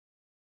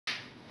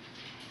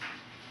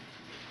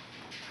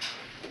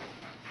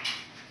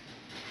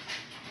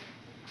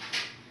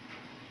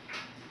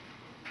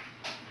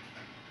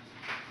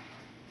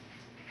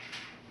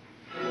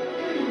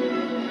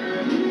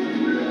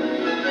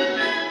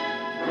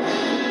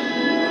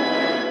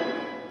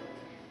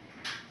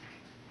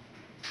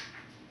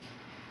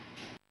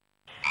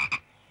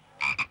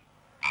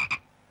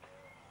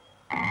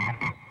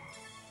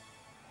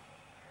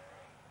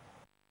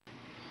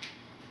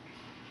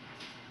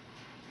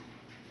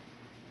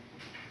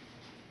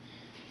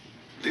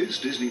This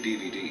Disney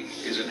DVD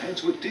is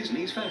enhanced with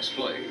Disney's Fast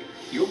Play.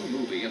 Your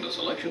movie and a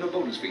selection of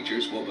bonus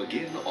features will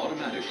begin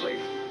automatically.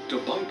 To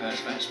bypass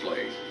Fast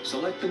Play,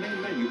 select the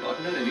main menu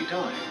button at any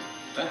time.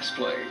 Fast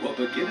Play will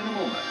begin in a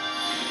moment.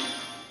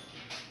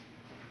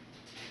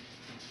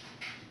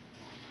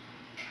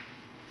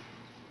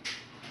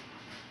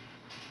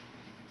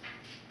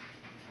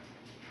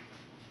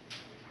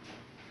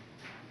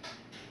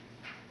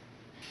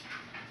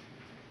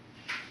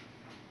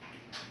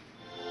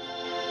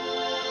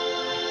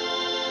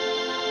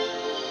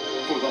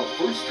 For the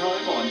first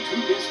time on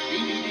 2-disc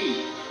DVD,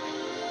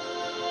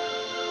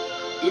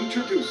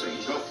 introducing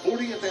the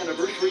 40th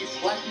Anniversary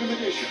Platinum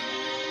Edition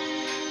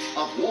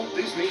of Walt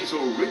Disney's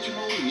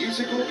original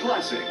musical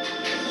classic,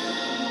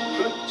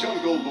 The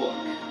Jungle Book.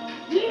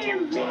 Yeah,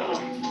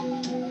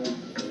 man.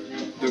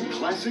 The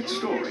classic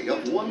story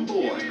of one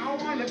boy. I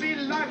want to be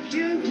like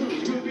you.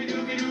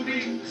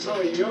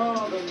 So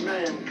you're the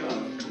man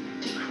cub.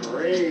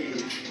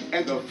 Crazy.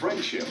 And the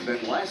friendship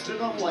that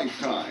lasted a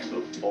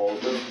lifetime. All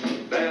the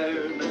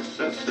bare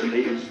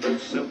necessities, the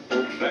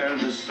simple bare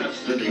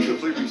necessities.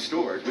 Beautifully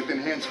restored with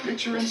enhanced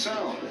picture and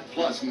sound,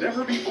 plus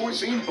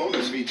never-before-seen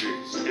bonus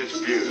features. It's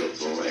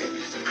beautiful, eh?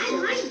 I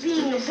like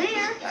being a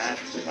bear.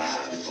 That's my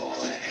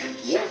boy.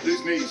 Walt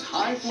Disney's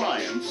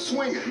high-flying,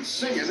 swinging,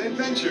 singing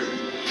adventure.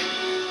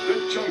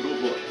 The Jungle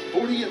Book,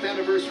 40th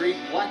Anniversary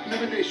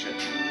Platinum Edition.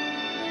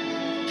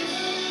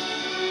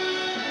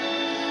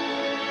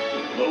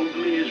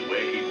 Mowgli is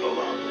where he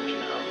belongs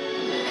now.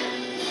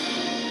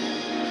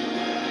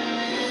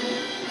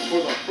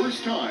 For the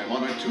first time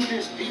on a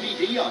 2-disc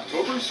DVD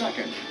October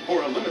 2nd,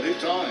 for a limited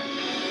time.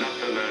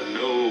 Nothing or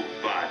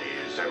nobody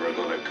is ever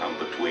gonna come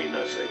between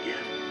us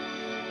again.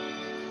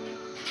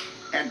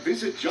 And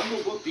visit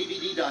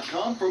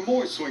JungleBookDVD.com for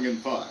more swinging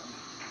fun.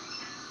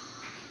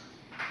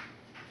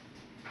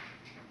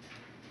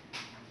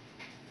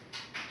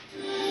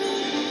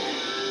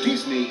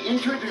 Disney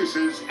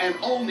introduces an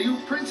all-new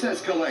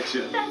Princess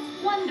Collection. That's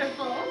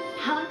wonderful.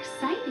 How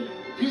exciting.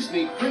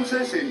 Disney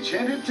Princess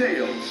Enchanted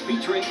Tales,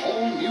 featuring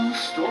all new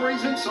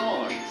stories and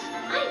songs. I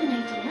have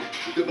an idea.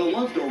 The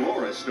beloved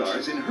Aurora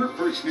stars in her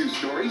first new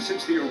story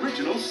since the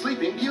original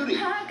Sleeping Beauty.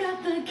 I've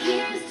got the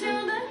keys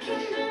to the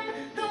kingdom.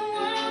 The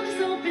world is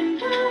open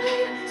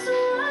wide. So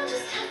I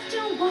just have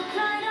to walk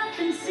right up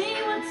and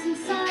see what's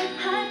inside.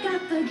 I've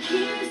got the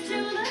keys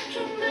to the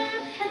kingdom,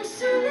 and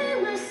soon they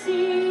will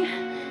see.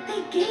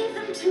 They gave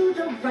them to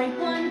the right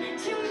one,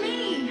 to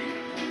me.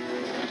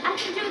 I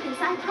can do this,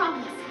 I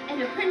promise.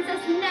 And a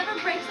princess never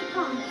breaks a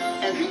promise.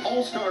 And the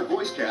all-star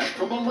voice cast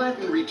from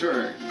Aladdin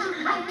returns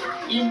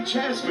in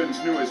Jasmine's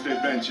newest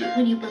adventure.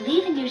 When you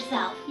believe in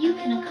yourself, you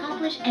can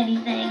accomplish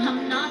anything.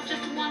 I'm not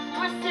just one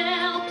more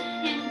cell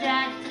in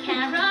Dad's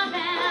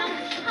caravan.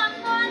 I'm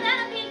more than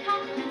a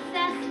peacock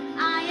princess,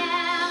 I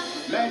am.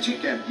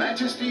 Magic and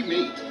majesty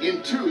meet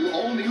in 2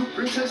 all-new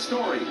princess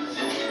stories.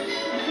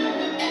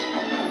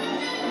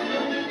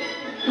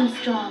 Be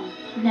strong,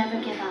 never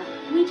give up.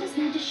 We just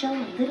need to show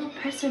a little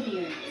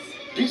perseverance.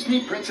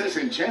 Disney Princess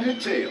Enchanted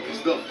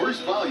Tales, the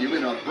first volume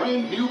in a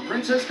brand new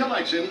princess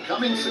collection,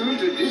 coming soon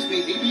to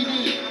Disney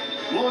DVD.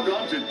 Log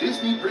on to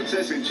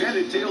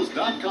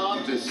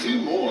DisneyPrincessEnchantedTales.com to see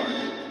more.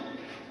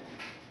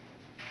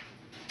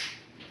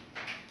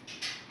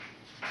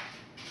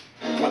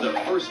 For the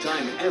first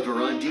time ever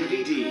on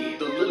DVD,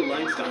 the Little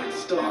Einsteins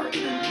star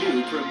in a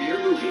new premiere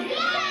movie.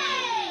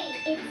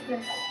 Yay! It's the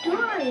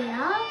story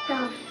of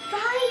the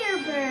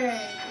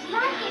Firebird.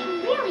 Rocket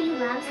really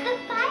loves the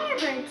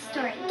Firebird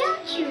story,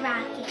 don't you,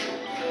 Rocket?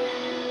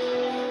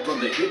 From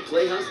the hit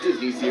Playhouse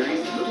Disney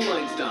series Little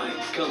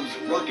Einsteins comes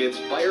Rocket's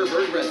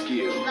Firebird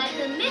Rescue. Let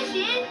the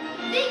mission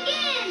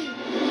begin!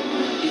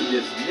 In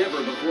this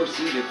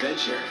never-before-seen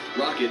adventure,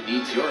 Rocket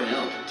needs your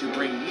help to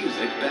bring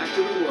music back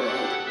to the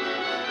world.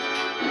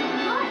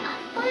 What a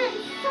fun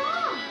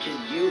song! Can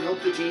you help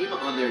the team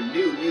on their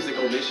new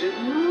musical mission?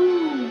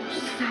 Ooh,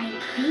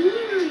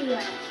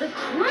 Siberia, the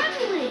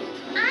Kremlin.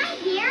 I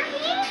hear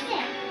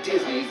music.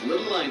 Disney's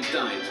Little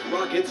Einsteins,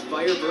 Rocket's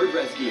Firebird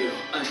Rescue,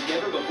 a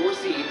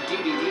never-before-seen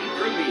DVD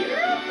premiere.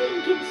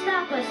 Nothing can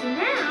stop us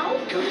now.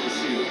 Coming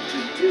soon to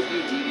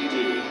Disney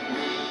DVD.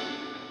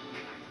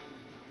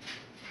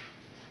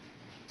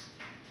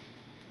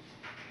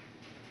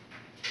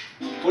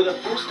 For the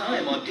first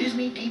time on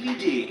Disney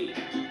DVD.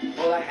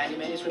 Hola,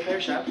 Handyman's Repair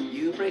Shop.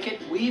 You break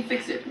it, we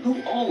fix it.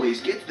 Who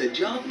always gets the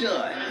job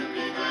done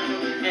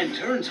and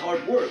turns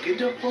hard work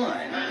into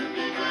fun.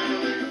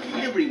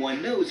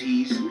 Everyone knows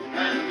he's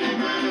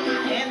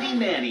Handy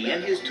Manny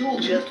and his tool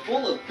chest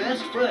full of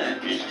best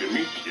friends. Nice to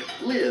meet you.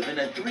 Live in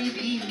a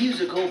 3D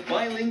musical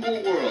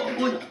bilingual world.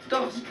 Uno,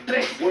 dos,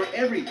 tres. Where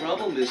every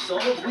problem is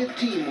solved with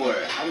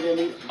teamwork. I'm gonna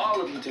need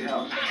all of you to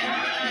help.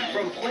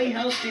 From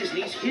Playhouse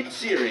Disney's hit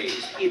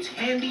series, it's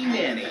Handy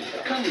Manny,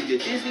 coming to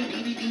Disney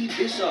DVD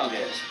this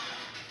August.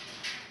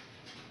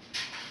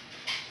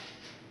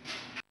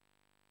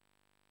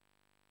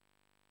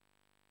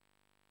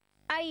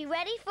 Are you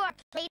ready for a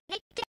play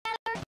date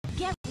together?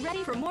 Get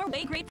ready for more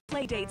way great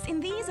play dates in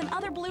these and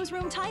other Blues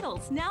Room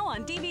titles, now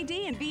on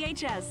DVD and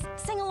VHS.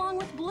 Sing along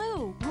with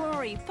Blue,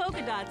 Rory,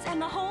 Polka Dots,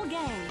 and the whole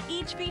gang.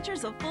 Each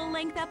features a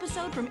full-length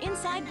episode from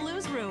inside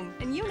Blues Room,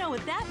 and you know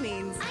what that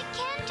means. I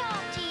can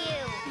talk to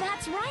you.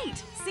 That's right.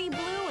 See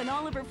Blue and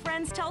all of her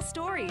friends tell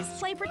stories,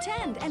 play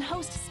pretend, and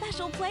host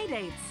special play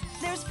dates.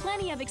 There's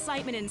plenty of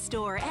excitement in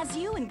store as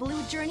you and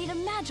Blue journey to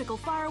magical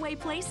faraway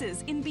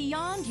places in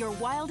beyond your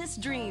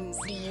wildest dreams.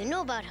 Do you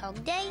know about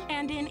Hug Day?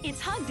 And in It's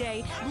Hug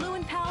Day, Blue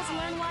and pals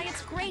learn why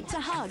it's great to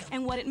hug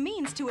and what it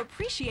means to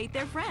appreciate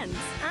their friends.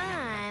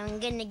 I'm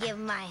gonna give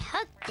my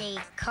Hug Day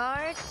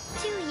card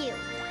to you.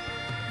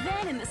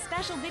 Then in the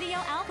special video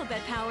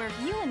Alphabet Power,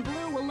 you and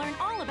Blue will learn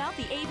all about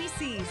the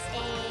ABCs.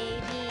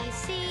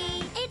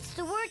 ABC. It's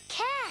the word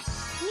cat.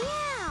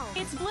 Meow.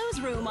 It's Blues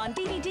Room on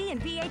DVD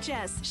and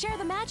VHS. Share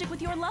the magic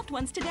with your loved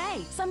ones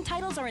today. Some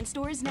titles are in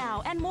stores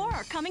now, and more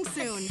are coming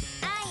soon.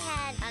 I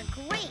had a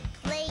great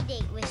play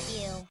date with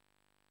you.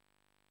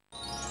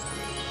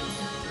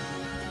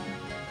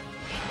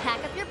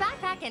 Pack up your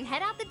backpack and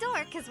head out the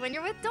door, because when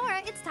you're with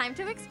Dora, it's time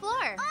to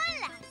explore.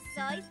 Hola,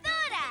 soy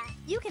Dora.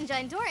 You can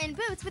join Dora in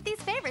Boots with these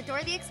favorite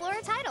Dora the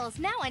Explorer titles,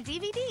 now on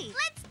DVD.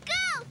 Let's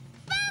go!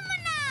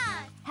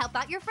 Vámonos! Help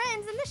out your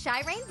friends in the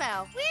Shy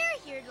Rainbow. We're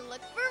here to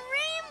look for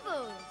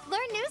rainbows.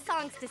 Learn new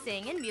songs to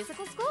sing in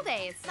musical school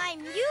days. My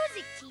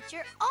music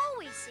teacher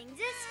always sings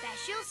a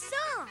special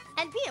song.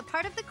 And be a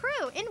part of the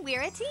crew in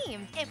We're a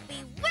Team. If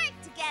we work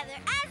together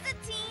as a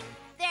team,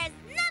 there's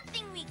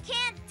nothing we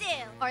can't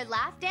do. Or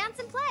laugh, dance,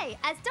 and play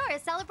as Dora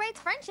celebrates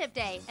Friendship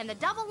Day in the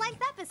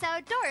double-length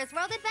episode Dora's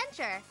World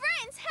Adventure.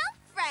 Friends help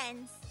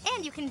friends.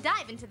 And you can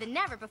dive into the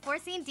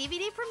never-before-seen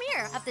DVD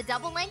premiere of the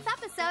double-length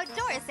episode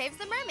Dora Saves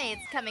the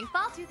Mermaids, coming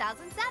fall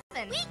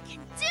 2007. We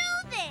can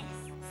do this.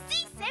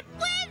 Sí se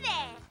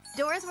puede.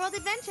 Dora's World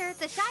Adventure,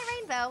 The Shy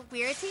Rainbow,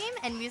 We're a Team,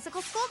 and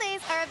Musical School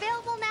Days are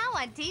available now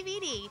on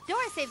DVD.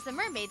 Dora Saves the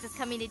Mermaids is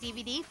coming to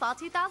DVD fall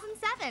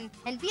 2007.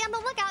 And be on the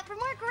lookout for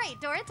more great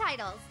Dora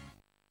titles.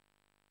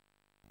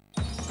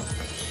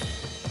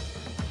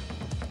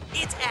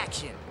 It's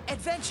action,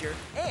 adventure,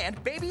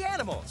 and baby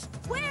animals.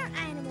 We're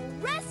animal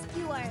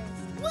rescuers.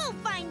 We'll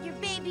find your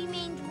baby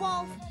mange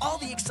wolf. All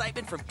the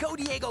excitement from Go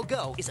Diego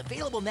Go is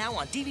available now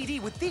on DVD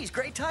with these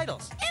great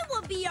titles. It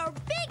will be our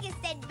biggest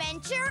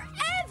adventure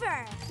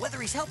ever. Whether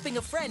he's helping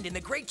a friend in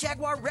the Great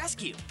Jaguar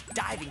Rescue,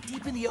 diving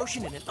deep in the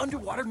ocean in an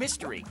underwater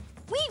mystery,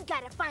 We've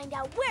got to find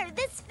out where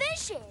this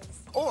fish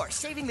is. or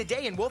saving the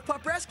day in Wolf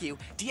Pup Rescue,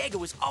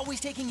 Diego is always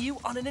taking you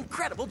on an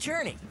incredible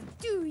journey.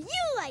 Do you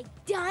like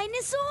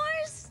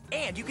dinosaurs?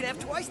 And you can have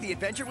twice the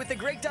adventure with the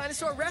Great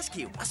Dinosaur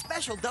Rescue, a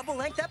special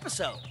double-length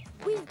episode.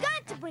 We've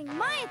got to bring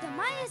Maya the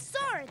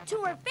Mayasaura to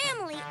her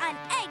family on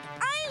Egg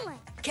Island.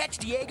 Catch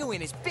Diego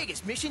in his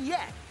biggest mission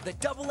yet, the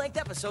double-length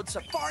episode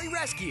Safari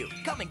Rescue,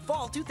 coming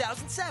fall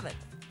 2007.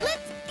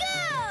 Let's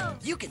go!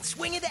 You can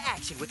swing into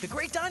action with the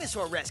Great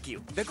Dinosaur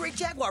Rescue, the Great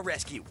Jaguar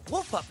Rescue,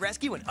 Wolf Pup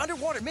Rescue, and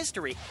Underwater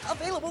Mystery,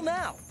 available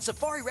now.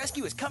 Safari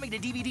Rescue is coming to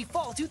DVD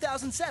fall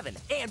 2007,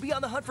 and be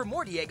on the hunt for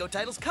more Diego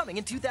titles coming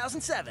in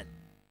 2007.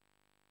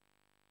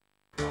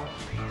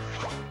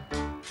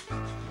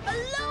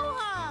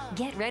 Aloha!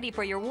 Get ready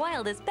for your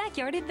wildest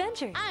backyard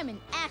adventure. I'm an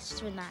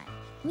astronaut.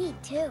 Me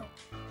too.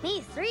 Me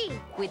 3.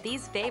 With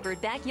these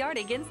favorite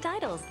Backyardigans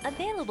titles,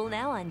 available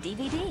now on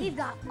DVD. We've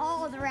got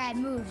all the rad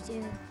moves,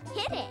 dude.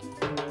 Hit it!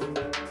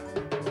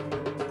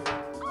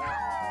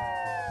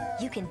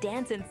 You can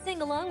dance and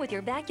sing along with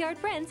your backyard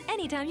friends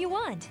anytime you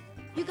want.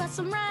 You got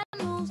some rad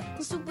moves,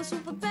 the super,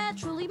 super bad,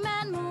 truly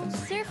mad moves.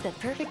 Surf the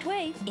perfect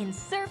way in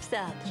Surf's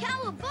Up.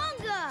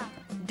 Cowabunga!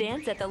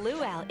 Dance at the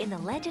luau in The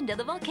Legend of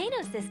the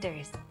Volcano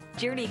Sisters.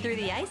 Journey through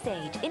the Ice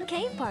Age in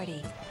Cave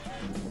Party.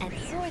 And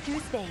soar through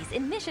space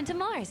in Mission to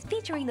Mars,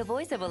 featuring the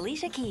voice of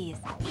Alicia Keys.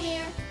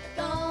 We're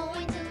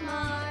going to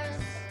Mars.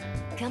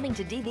 Coming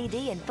to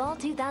DVD in fall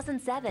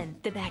 2007,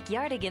 the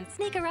Backyardigans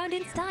sneak around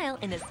in style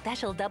in a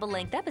special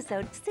double-length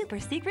episode, Super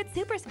Secret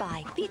Super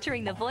Spy,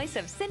 featuring the voice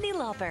of Cyndi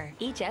Lauper.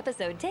 Each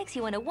episode takes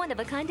you on a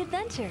one-of-a-kind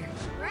adventure.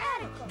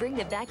 Radical! Bring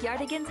the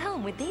Backyardigans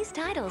home with these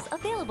titles,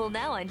 available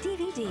now on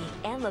DVD.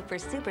 And look for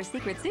Super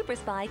Secret Super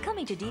Spy,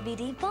 coming to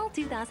DVD fall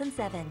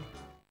 2007.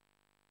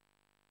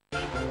 The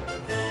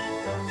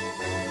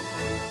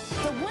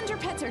Wonder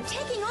Pets are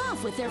taking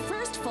off with their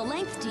first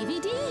full-length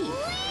DVD.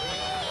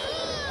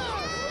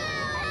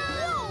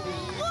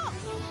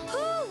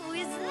 Who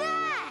is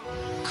that?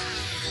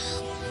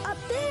 Up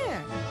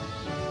there.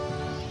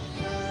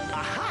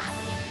 Aha!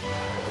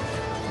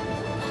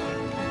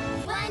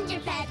 Wonder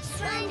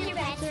Pets,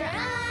 we're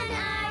on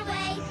our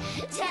way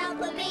to help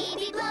a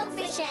baby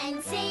blowfish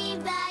and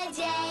save the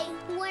day.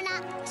 We're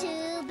not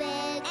too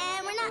big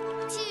and we're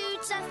not too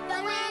tough,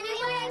 but when we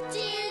work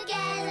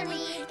together,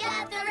 we've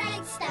got the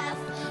right stuff.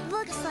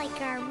 Looks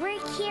like our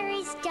work here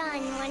is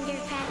done, Wonder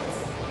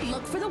Pets.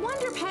 Look for the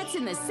Wonder Pets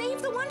in the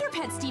Save the Wonder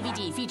Pets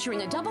DVD,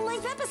 featuring a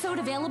double-length episode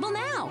available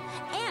now.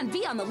 And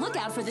be on the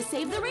lookout for the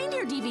Save the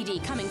Reindeer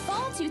DVD, coming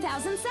fall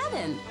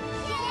 2007.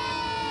 Yay!